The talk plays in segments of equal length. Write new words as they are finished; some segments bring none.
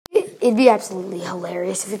it'd be absolutely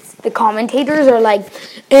hilarious if it's the commentators are like,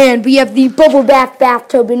 and we have the bubble bath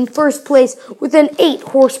bathtub in first place with an 8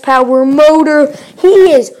 horsepower motor.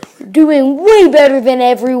 He is doing way better than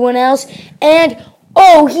everyone else, and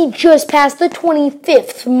oh, he just passed the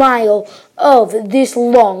 25th mile of this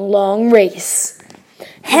long race.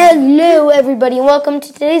 Hello, everybody, and welcome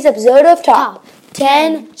to today's episode of Top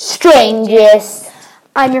 10 Strangest.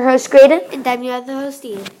 I'm your host, Graydon. And I'm your other host,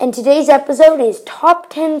 Ian. And today's episode is Top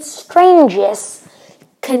 10 Strangest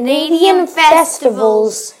Canadian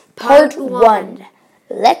Festivals, Part 1.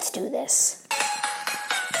 Let's do this.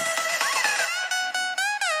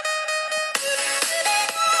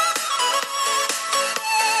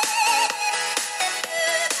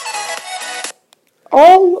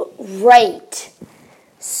 All right.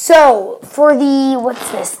 So, for the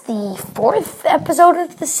 4th episode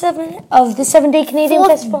of the 7-day Canadian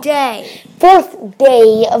Festival? Fourth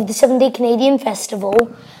day of the 7-day Canadian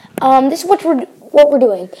Festival. This is what we're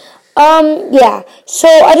doing. So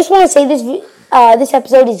I just want to say this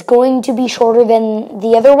episode is going to be shorter than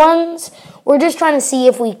the other ones. We're just trying to see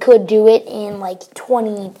if we could do it in like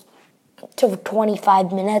 20 to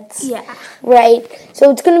 25 minutes. Yeah. Right?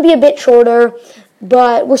 So it's going to be a bit shorter,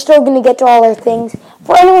 but we're still going to get to all our things.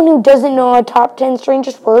 For anyone who doesn't know how Top 10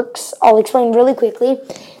 Strangest works, I'll explain really quickly.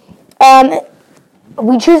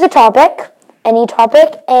 We choose a topic, any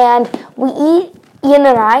topic, and Ian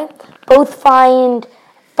and I both find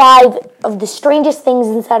 5 of the strangest things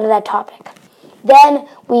inside of that topic. Then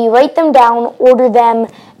we write them down, order them,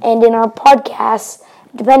 and in our podcast,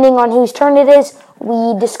 depending on whose turn it is,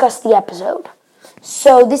 we discuss the episode.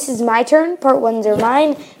 So this is my turn. Part 1s are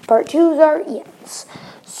mine. Part 2s are Ian's.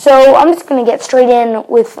 So I'm just going to get straight in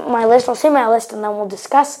with my list. I'll say my list and then we'll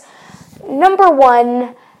discuss. Number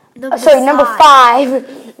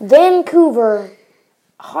 5, Vancouver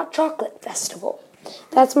Hot Chocolate Festival.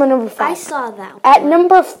 That's my number 5. I saw that one. At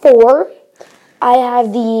number 4, I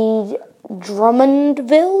have the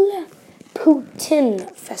Drummondville Poutine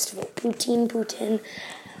Festival. Poutine.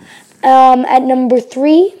 At number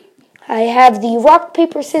 3, I have the Rock,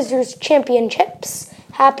 Paper, Scissors Championships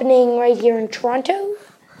happening right here in Toronto.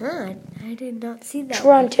 Huh, I did not see that.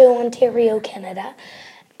 Toronto, Ontario, Canada.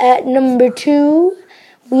 At number 2,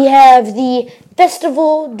 we have the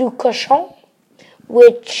Festival du Cochon,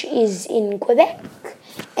 which is in Quebec.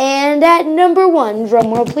 And at number 1,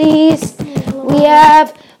 drumroll please, we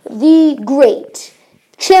have the Great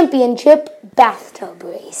Championship Bathtub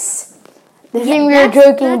Race. The thing we were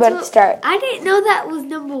joking about at the start. I didn't know that was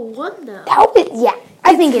number 1, though.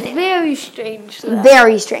 I think it is. Very strange, though.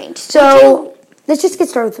 Very strange. So, let's just get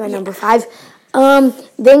started with my number 5.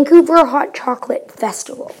 Vancouver Hot Chocolate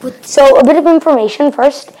Festival. So, a bit of information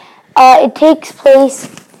first. It takes place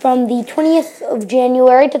from the 20th of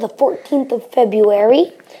January to the 14th of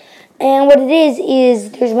February. And what it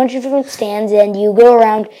is there's a bunch of different stands, and you go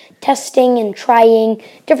around testing and trying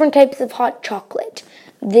different types of hot chocolate.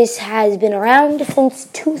 This has been around since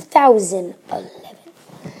 2011.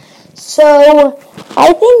 So,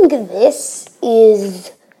 I think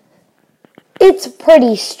it's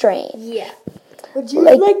pretty strange. Yeah. Would you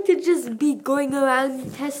like to just be going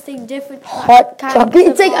around testing different hot chocolate?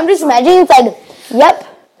 It's like, I'm just imagining, it's like, yep.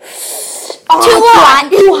 Too hot.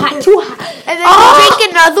 And then you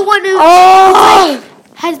drink another one and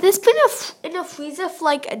has this been in a freezer for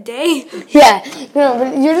like a day? Yeah. No,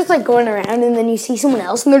 but you're just like going around and then you see someone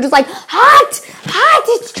else and they're just like, hot,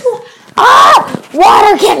 it's too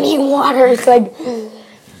water, get me water. It's like,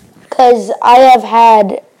 because I have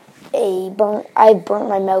had I've burnt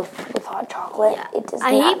my mouth with hot chocolate. Yeah.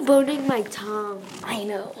 I hate burning my tongue. I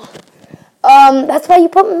know. That's why you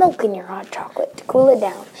put milk in your hot chocolate to cool it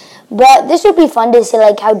down. But this would be fun to see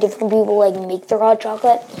like how different people like make their hot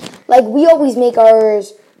chocolate. Like we always make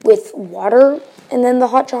ours with water and then the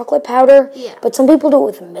hot chocolate powder. Yeah. But some people do it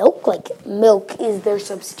with milk. Like milk is their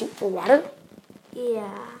substitute for water.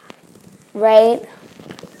 Yeah. Right?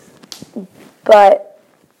 But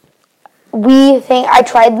I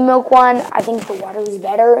tried the milk one. I think the water was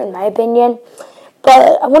better in my opinion.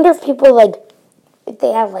 But I wonder if people if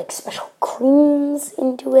they have like special creams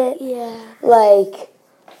into it. Yeah. Like,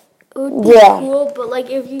 it would be cool, but like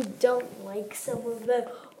if you don't like some of them,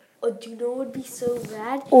 do you know what would be so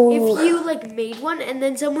bad? Ooh. If you like made one and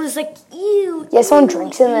then someone was like, ew. Yeah, someone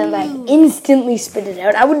drinks it and then like instantly spit it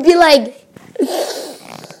out. I would be like,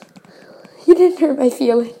 you didn't hurt my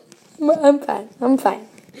feelings. I'm fine.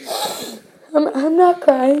 I'm not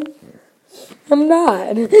crying. I'm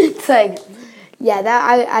not. It's like, yeah,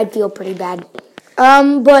 that I'd feel pretty bad.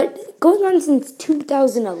 But going on since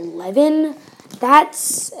 2011,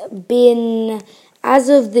 that's been as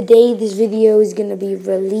of the day this video is going to be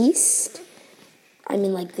released, I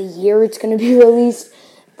mean like the year it's going to be released,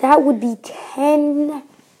 that would be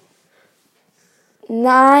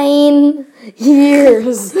 9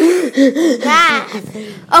 years.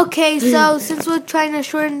 Okay, so since we're trying to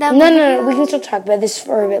shorten down No, we can still talk about this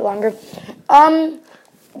for a bit longer.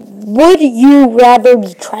 Would you rather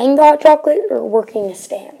be trying the hot chocolate or working a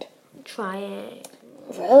stand? Try it.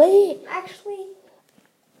 Really? Actually,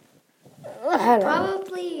 I don't know.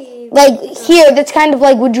 probably. Like, here, that's kind of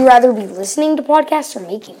like, would you rather be listening to podcasts or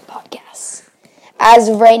making podcasts? As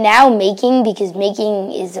of right now, making, because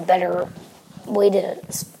making is a better way to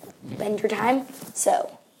spend your time.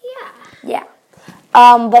 So, yeah.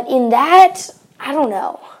 But in that, I don't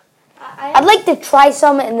know. I'd like to try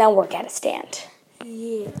some and then work at a stand.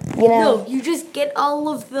 Yeah. You know? No, you just get all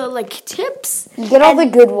of the tips. You get all the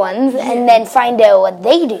good ones and then find out what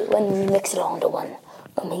they do and mix it all into one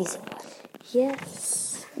amazing one.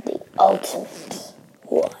 Yes. The ultimate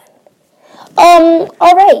one.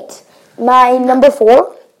 Alright. My number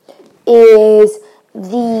 4 is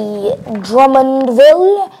the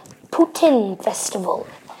Drummondville Poutine Festival.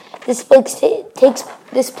 This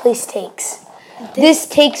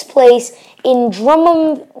takes place in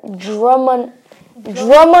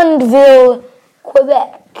Drummondville,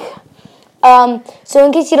 Quebec. So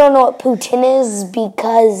in case you don't know what poutine is,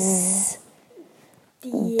 because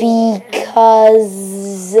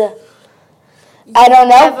I don't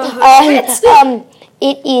know.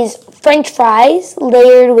 It is French fries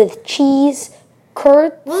layered with cheese,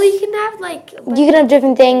 curd. Well, you can have You can have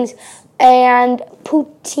different things, and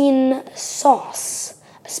poutine sauce,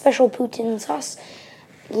 a special poutine sauce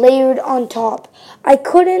layered on top. I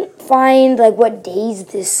couldn't find what days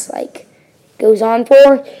this goes on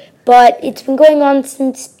for, but it's been going on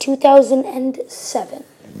since 2007.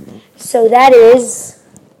 So that is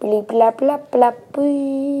one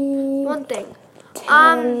thing.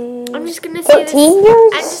 I'm just gonna say 13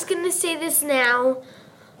 years? I'm just gonna say this now.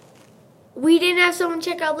 We didn't have someone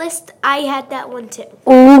check our list. I had that one too.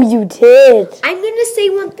 Oh, you did. I'm gonna say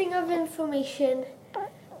one thing of information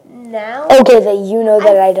now. Okay, that you know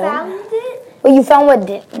that I don't. Found it. Well, you found what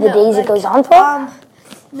the days it goes on for?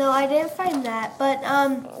 No, I didn't find that, but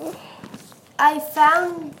I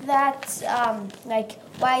found that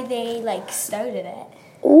why they started it.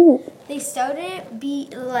 Ooh. They started it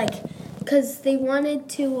because they wanted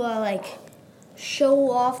to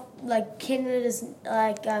show off Canada's dish.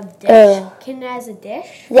 Canada has a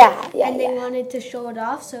dish. Yeah. And they wanted to show it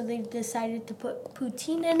off, so they decided to put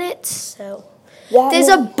poutine in it. So Yeah, there's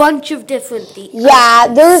a bunch of different things. Yeah,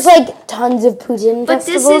 there's tons of poutine But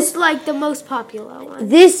festivals. this is the most popular one.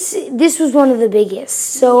 This was one of the biggest.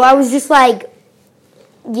 So I was just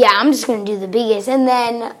yeah, I'm just gonna do the biggest, and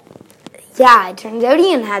then it turns out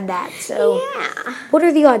Ian had that. So Yeah. what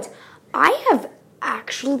are the odds? I have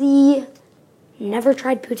actually never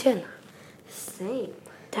tried poutine. Same.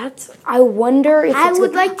 I wonder if I it's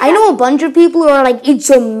would like to- I know a bunch of people who are it's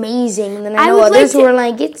amazing, and then I know would others like who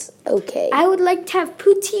are it's okay. I would like to have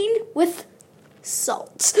poutine with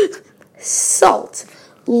salt. Salt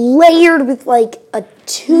layered with a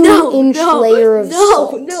 2-inch layer of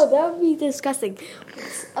salt. No, that would be disgusting.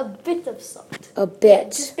 It's a bit of salt. A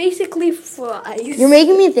bit. Just basically fries. You're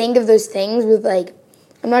making me think of those things with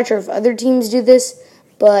I'm not sure if other teams do this,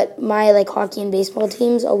 but my hockey and baseball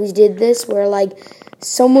teams always did this, where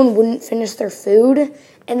someone wouldn't finish their food,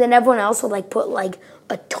 and then everyone else would put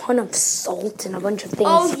a ton of salt and a bunch of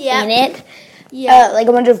things in it. Yeah. A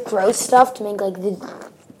bunch of gross stuff to make the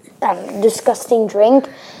disgusting drink.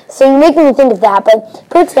 So you're making me think of that. But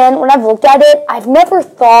poutine, when I've looked at it, I've never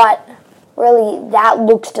thought really that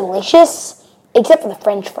looks delicious, except for the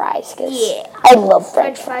French fries, because I love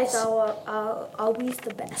French fries. are always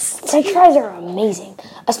the best. French fries are amazing,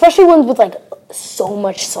 especially ones with so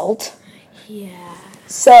much salt. Yeah.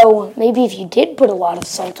 So maybe if you did put a lot of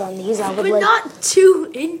salt on these, I would But not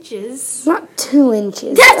 2 inches. not 2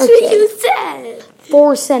 inches. That's what you said.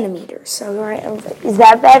 4 centimeters. All right. Is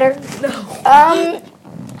that better? No.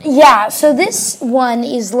 Yeah. So this one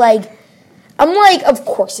is of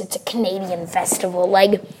course it's a Canadian festival.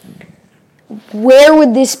 Where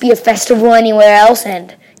would this be a festival anywhere else?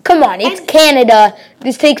 And come on, it's Canada.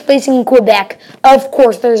 This takes place in Quebec. Of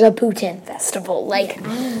course, there's a poutine festival.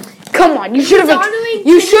 Come on, you should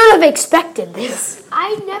have expected this.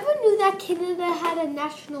 I never knew that Canada had a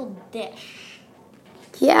national dish.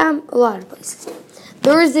 Yeah, a lot of places do.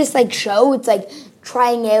 There was this show. It's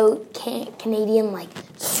trying out Canadian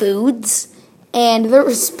foods, and there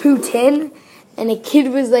was poutine. And a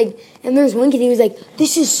kid was like, and there's one kid, he was like,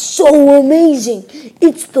 this is so amazing.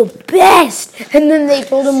 It's the best. And then they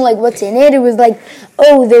told him, like, what's in it. It was like,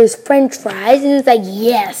 oh, there's French fries. And it was like,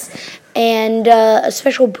 yes. And a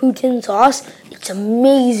special poutine sauce. It's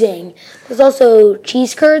amazing. There's also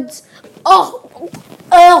cheese curds.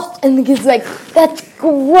 Oh, and the kid's like, that's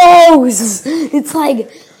gross. It's like,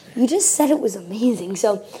 you just said it was amazing.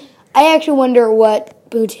 So I actually wonder what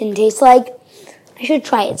poutine tastes like. I should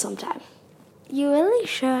try it sometime. You really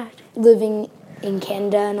should. Living in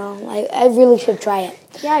Canada and all, I really should try it.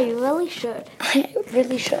 Yeah, you really should. I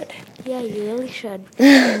really should. Yeah, you really should.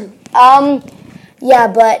 Yeah,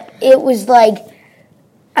 but it was like,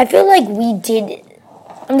 I feel like we did,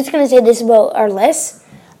 I'm just going to say this about our list.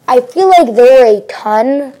 I feel like there were a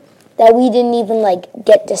ton that we didn't even, like,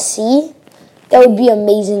 get to see that would be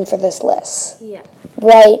amazing for this list. Yeah.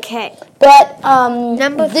 Right? Okay. But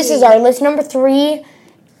this 3. is our list. Number 3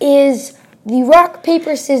 is the Rock,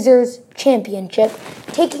 Paper, Scissors Championship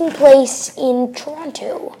taking place in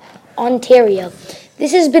Toronto, Ontario.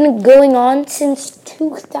 This has been going on since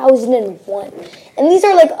 2001. And these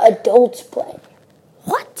are like adults playing.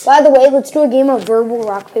 What? By the way, let's do a game of verbal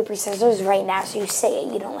rock, paper, scissors right now. So you say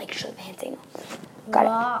it. You don't like show the hand thing. Got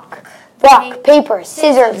Rock. it. Rock, paper,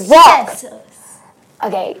 scissors, rock. Scissors.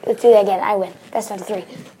 Okay, let's do that again. I win. That's number 3.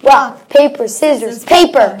 Rock, paper, scissors,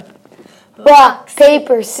 paper. Rock,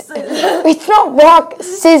 paper, it's not rock,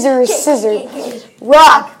 scissors, scissors.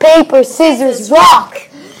 Rock, paper, scissors, rock.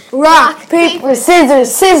 Rock, paper,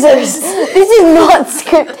 scissors, scissors. This is not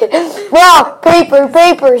scripted. Rock, paper,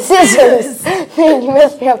 paper, scissors. Man, you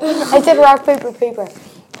messed me up. I said rock, paper, paper.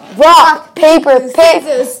 Rock, paper,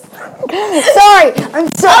 paper. Sorry, I'm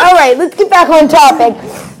sorry. All right, let's get back on topic.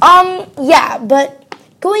 Yeah, but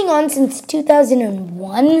going on since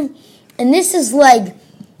 2001, and this is like,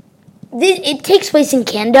 it takes place in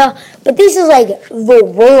Canada, but this is like the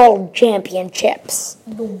World Championships.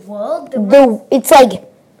 The world? It's like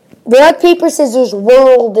the Rock, Paper, Scissors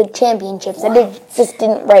World Championships. I just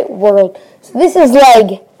didn't write world. So this is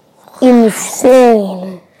like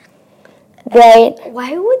insane. Right?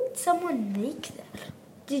 Why would someone make that?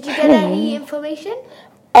 Did you get any information?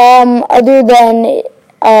 Other than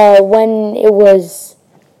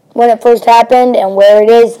when it first happened and where it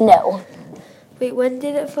is, no. Wait, when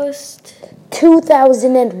did it first?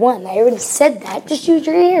 2001. I already said that. Just use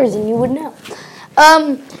your ears and you would know.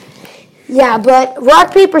 Yeah, but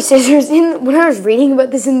rock, paper, scissors, when I was reading about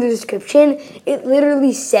this in the description, it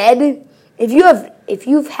literally said, if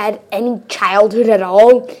you've had any childhood at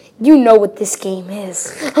all, you know what this game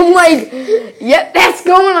is. I'm like, yep, that's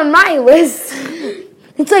going on my list.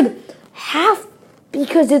 It's like half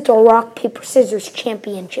because it's a rock, paper, scissors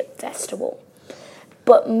championship festival.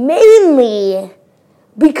 But mainly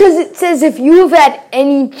because it says if you've had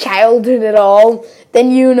any childhood at all, then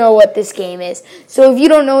you know what this game is. So if you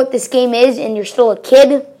don't know what this game is and you're still a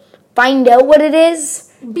kid, find out what it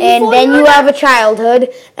is, and then you have a childhood.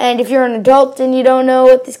 And if you're an adult and you don't know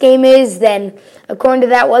what this game is, then according to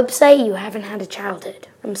that website, you haven't had a childhood.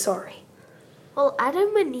 I'm sorry. Well,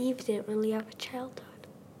 Adam and Eve didn't really have a childhood.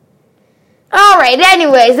 All right,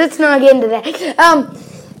 anyways, let's not get into that.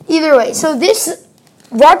 Either way, so this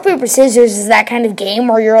rock, paper, scissors is that kind of game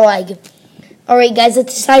where you're like, all right, guys,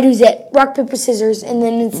 let's decide who's it. Rock, paper, scissors, and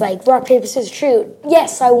then it's like, rock, paper, scissors, shoot.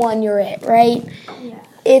 Yes, I won, you're it, right? Yeah.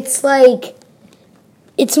 It's like,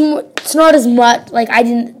 it's not as much, like, I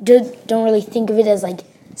don't really think of it as, like,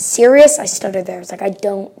 serious. I stuttered there. It's like, I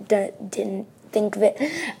didn't think of it.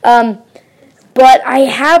 But I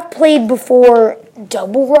have played before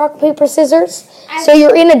double rock, paper, scissors. So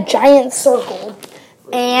you're in a giant circle,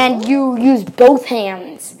 and you use both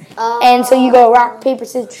hands. And so you go rock, paper,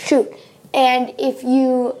 scissors, shoot. And if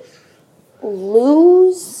you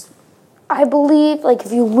lose, I believe, like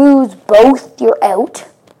if you lose both, you're out.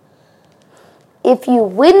 If you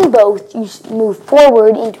win both, you move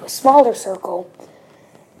forward into a smaller circle.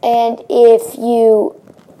 And if you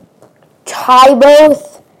tie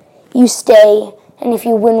both, you stay. And if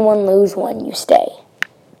you win one, lose one, you stay.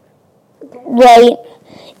 Right?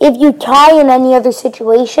 If you tie in any other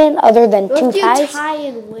situation other than two ties. If you tie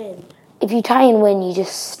and win. If you tie and win, you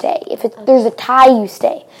just stay. If there's a tie, you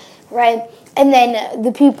stay. Right? And then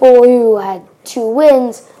the people who had 2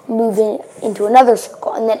 wins move into another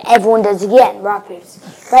circle. And then everyone does again. Rock, paper,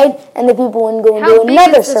 right? And the people would go into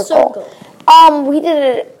another circle. We did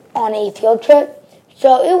it on a field trip.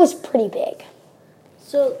 So it was pretty big.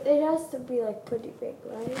 So it has to be like pretty big,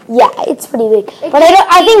 right? Yeah, it's pretty big. But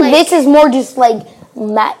can't I be think like- this is more just like,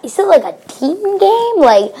 is it like a team game?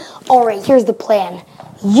 Like, all right, here's the plan.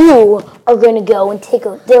 You are going to go and take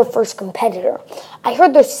their first competitor. I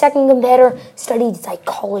heard their second competitor studied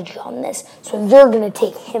psychology on this, so you're going to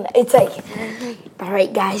take him. It's like, all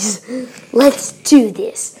right, guys, let's do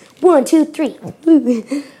this. 1, 2, 3.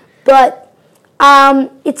 But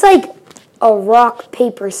it's like a rock,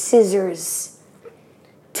 paper, scissors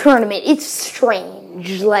tournament. It's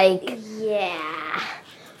strange. Like, Yeah.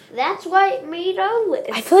 That's why it made a list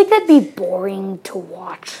I feel like that'd be boring to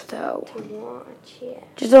watch, though. to watch. Yeah.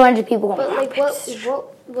 Just a bunch of people going, But rock, like, paper, scissors.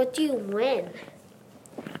 what do you win?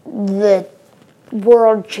 The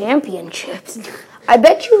world championships. I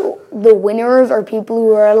bet you the winners are people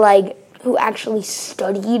who actually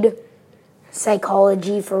studied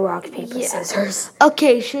psychology for rock, paper, scissors.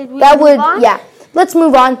 Okay, should we? That move would, on? yeah. Let's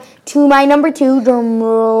move on to my number 2. Drum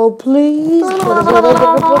roll, please.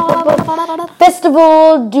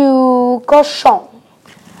 Festival du Cochon.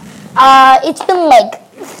 It's been like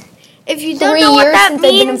If you don't 3 know what years that since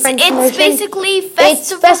I've been in means, French it's immersion. basically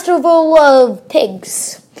It's Festival of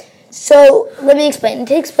Pigs. So, let me explain. It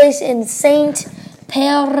takes place in Saint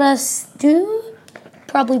Petersbourg.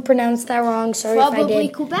 Probably pronounced that wrong. Sorry if I Probably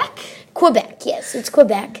did. Quebec. Quebec, yes, it's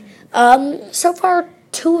Quebec. So far,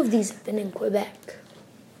 2 of these have been in Quebec.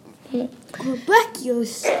 Quebec, you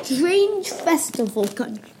strange festival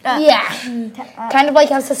country. Yeah. Kind of like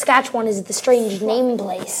how Saskatchewan is the strange name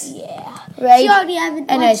place. Yeah. Right? If you already haven't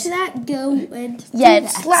And watched I- that, go and Yeah, do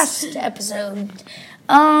it's that. last episode.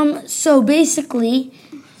 So basically,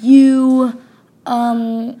 you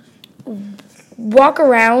walk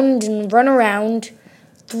around and run around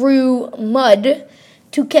through mud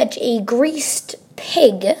to catch a greased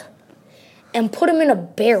pig and put him in a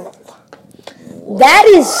barrel. That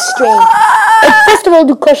is strange. Like, Festival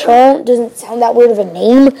du Cochon doesn't sound that weird of a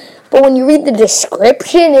name, but when you read the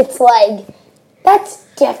description, it's like, that's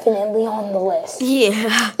definitely on the list.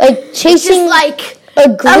 Yeah. Like, chasing Like, a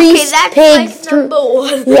greased that's pig my through... number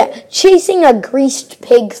one. Yeah, chasing a greased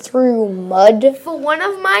pig through mud. For one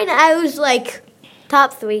of mine, I was like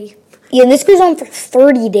top 3. Yeah, this goes on for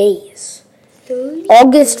 30 days. 30?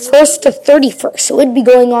 August 1st to 31st. So it'd be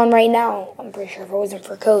going on right now. I'm pretty sure if it wasn't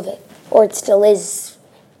for COVID. Or it still is.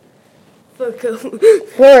 Or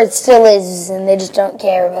it still is, and they just don't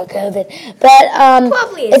care about COVID. But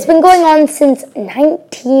Probably it's been going on since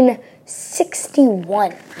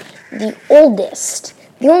 1961. The oldest.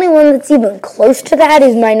 The only one that's even close to that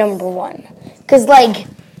is my number 1. Because, like,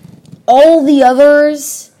 all the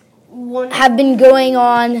others have been going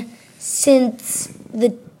on since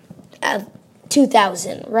the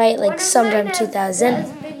 2000, right? Like sometime 2000. Has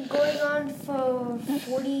been going on for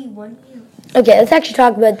 41 years. Okay, let's actually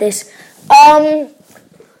talk about this.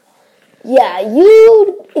 Yeah,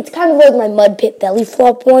 it's kind of like my mud pit belly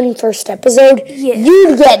flop one, first episode. Yeah.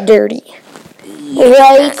 You'd get dirty,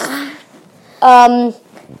 right?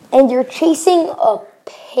 And you're chasing a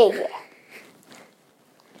pig.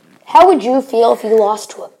 How would you feel if you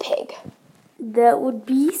lost to a pig? That would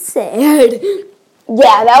be sad.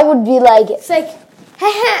 Yeah, that would be like... It's like,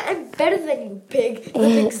 haha, I'm better than you, pig. The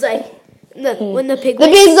pig's like, when the pig The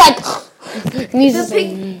wins, pig's like... and he's the just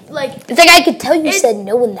pig, like, it's like, I could tell you said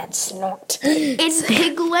no in that snort. in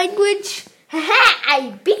pig language, haha,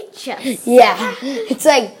 I beat you. Yeah, it's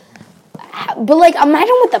like... But, like,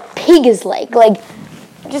 imagine what the pig is like. Like,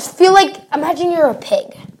 just feel like... Imagine you're a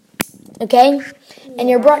pig, okay? And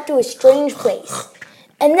you're brought to a strange place.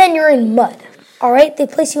 And then you're in mud, all right? They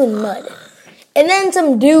place you in mud. And then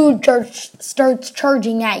some dude starts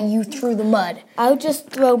charging at you through the mud. I'll just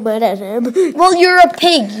throw mud at him. Well, you're a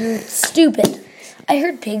pig. You're stupid. I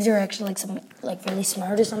heard pigs are actually really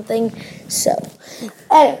smart or something. So,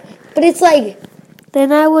 anyway, but it's like,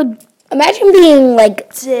 Then I would, imagine being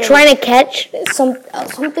like trying to catch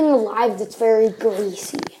something alive that's very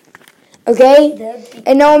greasy. Okay?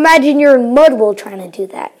 And now imagine you're in mud while trying to do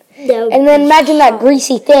that. And then imagine that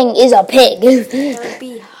greasy thing is a pig. that would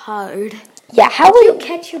be hard. Yeah, how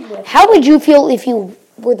Catch him with. would you feel if you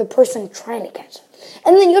were the person trying to catch them?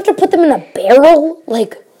 And then you have to put them in a barrel?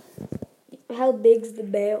 Like, How big's the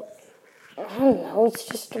barrel? I don't know, it's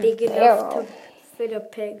just a Big barrel. enough to fit a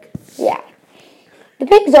pig. Yeah. The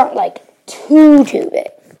pigs aren't like too big.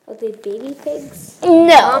 Are they baby pigs? No.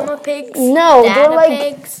 Mama pigs? No, Dada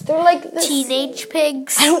pigs? they're like this. Teenage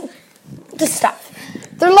pigs? I don't just stop.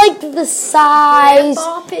 They're like the size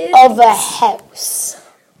Grandpa pigs? of a house.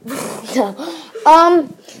 No.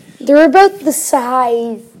 They're about the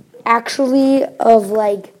size actually of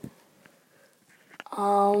like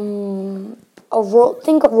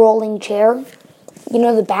think a rolling chair. you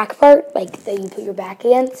know the back part, like that you put your back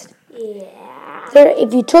against? Yeah.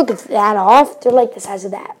 If you took that off, they're like the size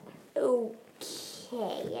of that. Okay,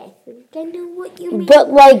 I think I know what you mean.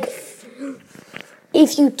 But like,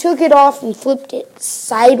 if you took it off and flipped it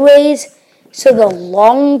sideways, so the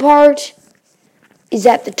long part is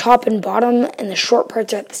at the top and bottom, and the short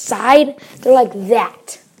parts are at the side, they're like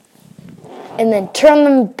that. And then turn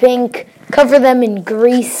them pink, cover them in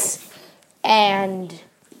grease, and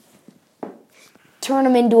turn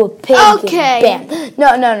them into a pig. Okay. And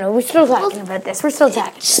bam. No. We're still talking about this. We're still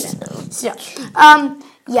talking about this. So,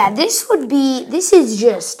 yeah, this is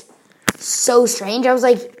just so strange. I was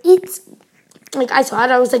like, I saw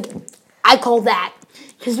it. I was like, I call that.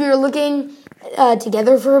 Because we were looking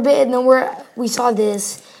together for a bit, and then we saw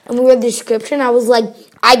this, and we read the description. I was like,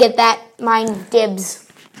 I get that. Mine, dibs.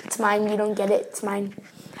 It's mine. You don't get it. It's mine.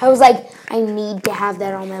 I was like, I need to have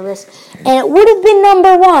that on my list. And it would have been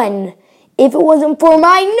number 1 if it wasn't for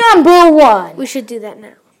my number 1. We should do that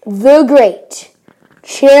now. The Great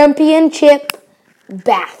Championship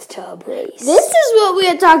Bathtub Race. This is what we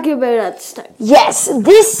are talking about at the start. Yes,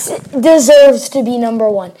 this deserves to be number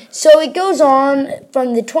 1. So it goes on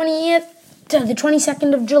from the 20th to the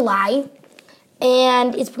 22nd of July.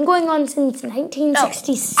 And it's been going on since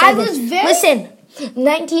 1967. Listen,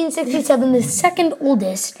 1967, the second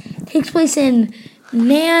oldest, takes place in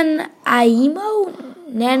Nanaimo,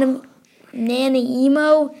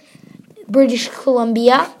 British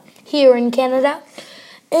Columbia, here in Canada.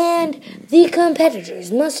 And the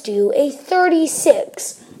competitors must do a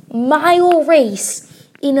 36-mile race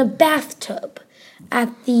in a bathtub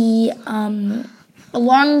at the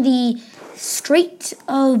along the Strait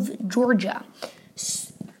of Georgia.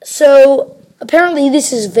 So apparently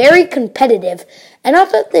this is very competitive, and I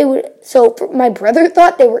thought they would. So my brother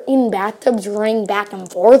thought they were in bathtubs running back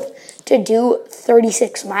and forth to do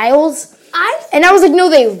 36 miles. And I was like, no,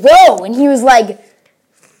 they row, and he was like,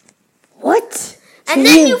 what? And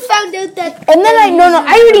then you found out that. And then I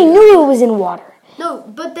already knew it was in water. No,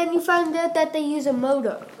 but then you found out that they use a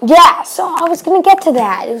motor. Yeah, so I was gonna get to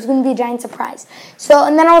that. It was gonna be a giant surprise. So,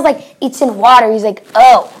 and then I was like, it's in water. He's like,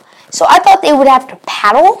 oh. So I thought they would have to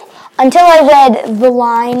paddle until I read the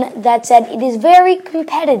line that said it is very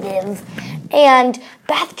competitive and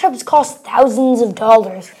bathtubs cost thousands of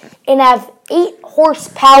dollars and have 8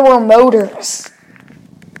 horsepower motors.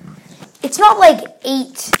 It's not like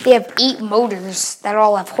they have 8 motors that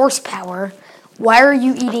all have horsepower. Why are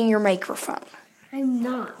you eating your microphone? I'm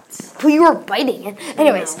not. Well, you were biting it.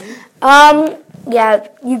 Anyways, yeah,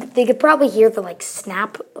 they could probably hear the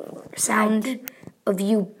snap sound of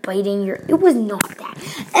you biting your. It was not that.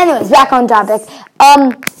 Anyways, back on topic.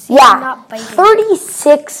 Yeah,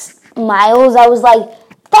 36 miles. I was like,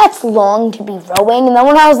 that's long to be rowing. And then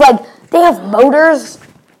when I was like, they have motors.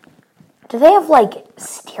 Do they have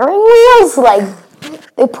steering wheels?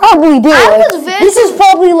 They probably do. This is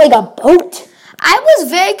probably like a boat. I was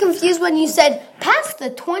very confused when you said past the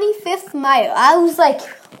 25th mile. I was like,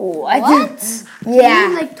 what? Yeah.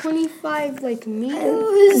 You mean 25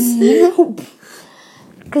 meters?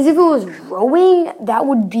 Because if it was rowing, that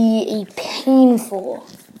would be a painful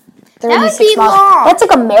 36 That would be miles. long. That's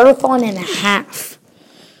like a marathon and a half.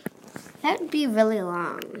 That would be really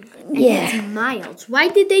long. Yeah. It's miles. Why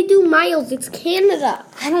did they do miles? It's Canada.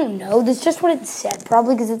 I don't know. That's just what it said.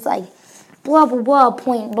 Probably because it's blah, blah, blah,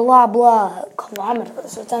 point, blah, blah,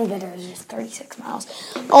 kilometers. So it sounds better as just 36 miles.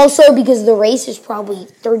 Also, because the race is probably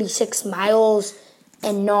 36 miles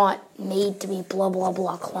and not made to be blah, blah,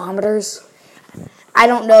 blah kilometers. I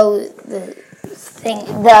don't know the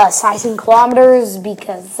size in kilometers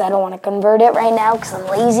because I don't want to convert it right now because I'm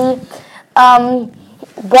lazy.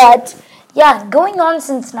 But, yeah, going on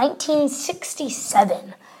since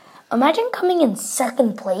 1967. Imagine coming in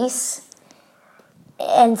second place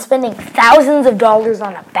and spending thousands of dollars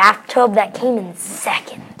on a bathtub that came in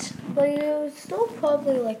second. But you would still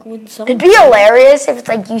probably win something. It'd be hilarious if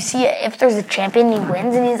it's you see it, if there's a champion and he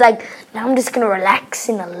wins and he's like, now I'm just gonna relax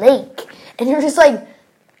in a lake, and you're just and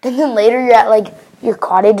then later you're at your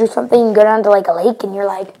cottage or something and go down to a lake and you're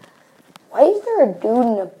like, why is there a dude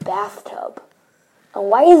in a bathtub? And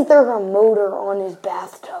why is there a motor on his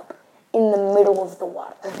bathtub in the middle of the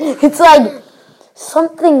water? It's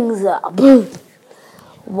something's up.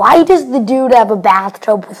 Why does the dude have a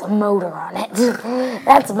bathtub with a motor on it?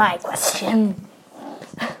 That's my question.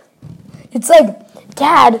 It's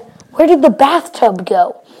Dad, where did the bathtub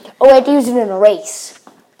go? Oh, I had to use it in a race.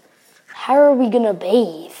 How are we going to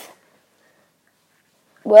bathe?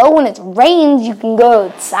 Well, when it rains, you can go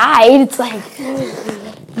outside. It's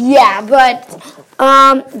yeah, but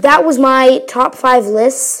that was my top 5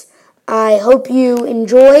 lists. I hope you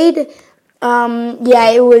enjoyed. Yeah,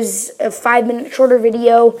 it was a 5-minute shorter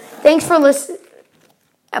video. Thanks for listening.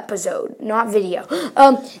 Episode, not video.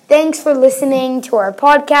 Thanks for listening to our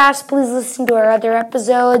podcast. Please listen to our other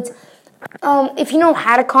episodes. If you know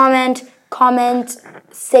how to comment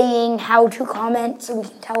saying how to comment so we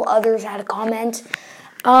can tell others how to comment.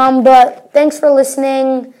 But thanks for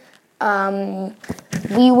listening. We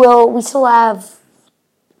still have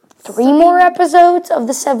 3 more episodes of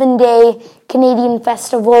the 7-day Canadian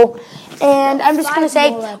Festival. And I'm just going to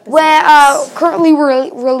say, currently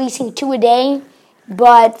we're releasing 2 a day.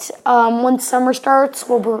 But once summer starts,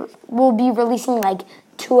 we'll be releasing like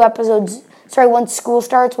 2 episodes. Sorry, once school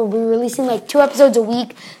starts, we'll be releasing like 2 episodes a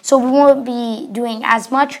week. So we won't be doing as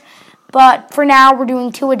much. But for now, we're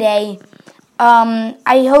doing 2 a day.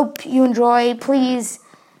 I hope you enjoy. Please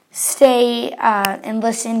stay and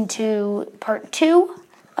listen to part 2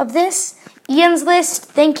 of this. Ian's List.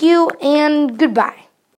 Thank you and goodbye.